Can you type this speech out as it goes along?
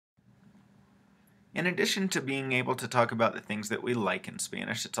In addition to being able to talk about the things that we like in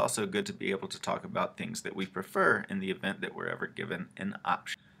Spanish, it's also good to be able to talk about things that we prefer in the event that we're ever given an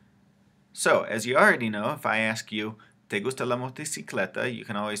option. So, as you already know, if I ask you, ¿Te gusta la motocicleta? You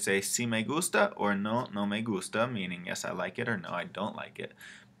can always say si me gusta or no, no me gusta, meaning yes, I like it or no, I don't like it.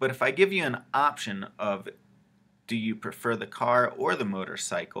 But if I give you an option of do you prefer the car or the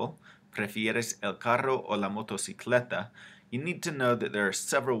motorcycle, prefieres el carro o la motocicleta, you need to know that there are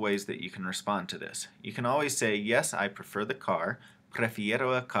several ways that you can respond to this. You can always say, yes, I prefer the car,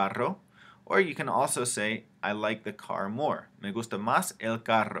 prefiero el carro, or you can also say, I like the car more, me gusta más el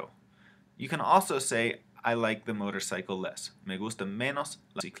carro. You can also say, I like the motorcycle less, me gusta menos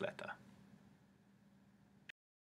la bicicleta.